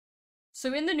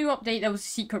So in the new update, there was a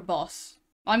secret boss.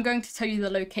 I'm going to tell you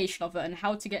the location of it and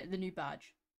how to get the new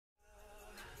badge.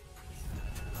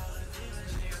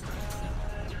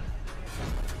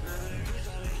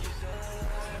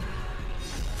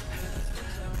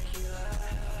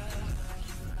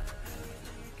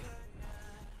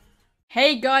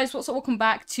 Hey guys, what's up? Welcome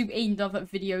back to another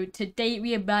video. Today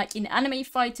we are back in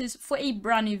AnimeFighters for a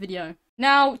brand new video.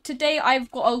 Now, today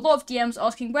I've got a lot of DMs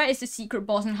asking where is the secret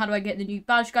boss and how do I get the new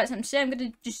badge, guys. And today I'm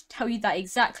going to just tell you that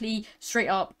exactly straight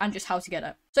up and just how to get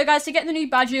it. So guys, to get the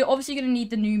new badge, you're obviously going to need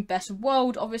the new best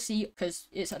world, obviously, because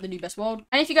it's at the new best world.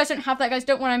 And if you guys don't have that, guys,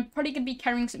 don't worry, I'm probably going to be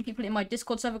carrying some people in my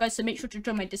Discord server, guys, so make sure to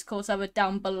join my Discord server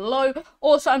down below.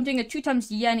 Also, I'm doing a 2x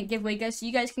yen giveaway, guys, so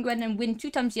you guys can go ahead and win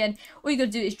 2x yen. All you got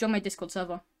to do is join my Discord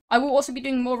server. I will also be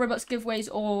doing more Roblox giveaways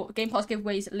or Game Pass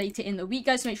giveaways later in the week,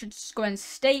 guys, so make sure to just go and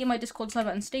stay in my Discord server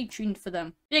and stay tuned for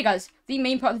them. But yeah, guys, the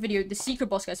main part of the video, the secret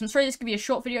boss, guys. I'm sorry this could be a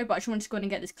short video, but I just wanted to go ahead and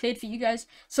get this cleared for you guys.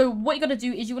 So what you're going to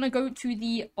do is you want to go to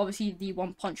the, obviously, the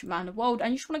One Punch Man world,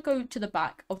 and you just want to go to the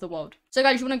back of the world. So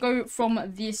guys, you want to go from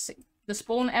the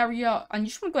spawn area, and you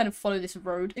just want to go ahead and follow this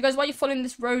road. So guys, while you're following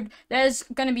this road, there's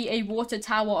going to be a water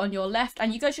tower on your left,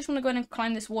 and you guys just want to go ahead and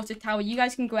climb this water tower. You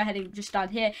guys can go ahead and just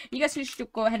stand here. You guys can just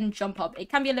go ahead and jump up. It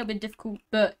can be a little bit difficult,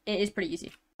 but it is pretty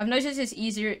easy. I've noticed it's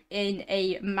easier in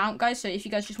a mount, guys, so if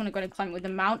you guys just want to go ahead and climb with the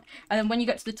mount, and then when you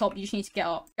get to the top, you just need to get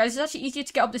up. Guys, it's actually easier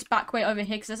to get up this back way over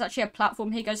here, because there's actually a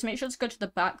platform here, guys, so make sure to go to the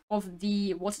back of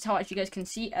the water tower, as you guys can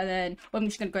see, and then what I'm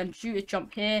just going to go ahead and do is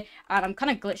jump here, and I'm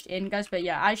kind of glitched in, guys, but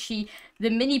yeah, actually,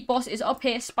 the mini boss is up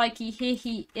here, Spiky, here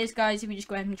he is, guys. If we just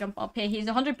go ahead and jump up here, he's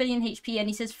 100 billion HP, and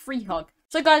he says free hug.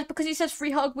 So guys, because he says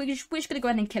free hug, we're just going to go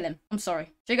ahead and kill him. I'm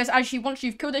sorry. So guys, actually, once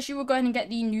you've killed us, you will go ahead and get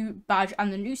the new badge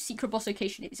and the new secret boss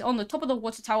location. It's on the top of the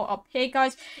water tower up here,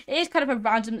 guys. It is kind of a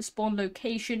random spawn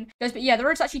location, guys. But yeah,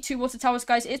 there is actually 2 water towers,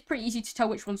 guys. It's pretty easy to tell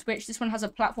which one's which. This one has a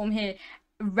platform here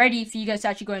ready for you guys to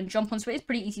actually go and jump on, so it's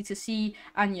pretty easy to see.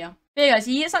 And yeah. But yeah, guys,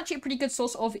 he is actually a pretty good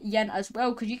source of yen as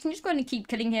well, because you can just go ahead and keep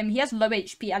killing him. He has low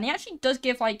HP, and he actually does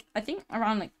give, like, I think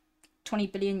around, like, 20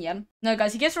 billion yen. No,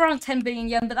 guys, he gives around 10 billion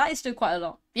yen, but that is still quite a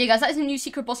lot. But yeah, guys, that is a new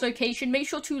secret boss location. Make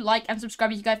sure to like and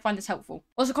subscribe if you guys find this helpful.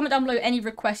 Also, comment down below any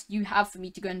requests you have for me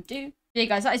to go and do. But yeah,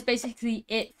 guys, that is basically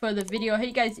it for the video. I hope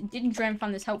you guys did enjoy and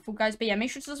find this helpful, guys. But yeah,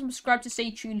 make sure to subscribe to stay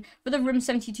tuned for the Room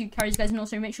 72 carries, guys. And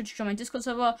also make sure to join my Discord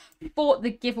server for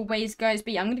the giveaways, guys.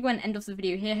 But yeah, I'm going to go ahead and end off the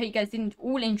video here. Hope you guys did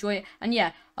all enjoy it. And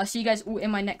yeah, I'll see you guys all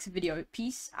in my next video.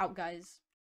 Peace out, guys.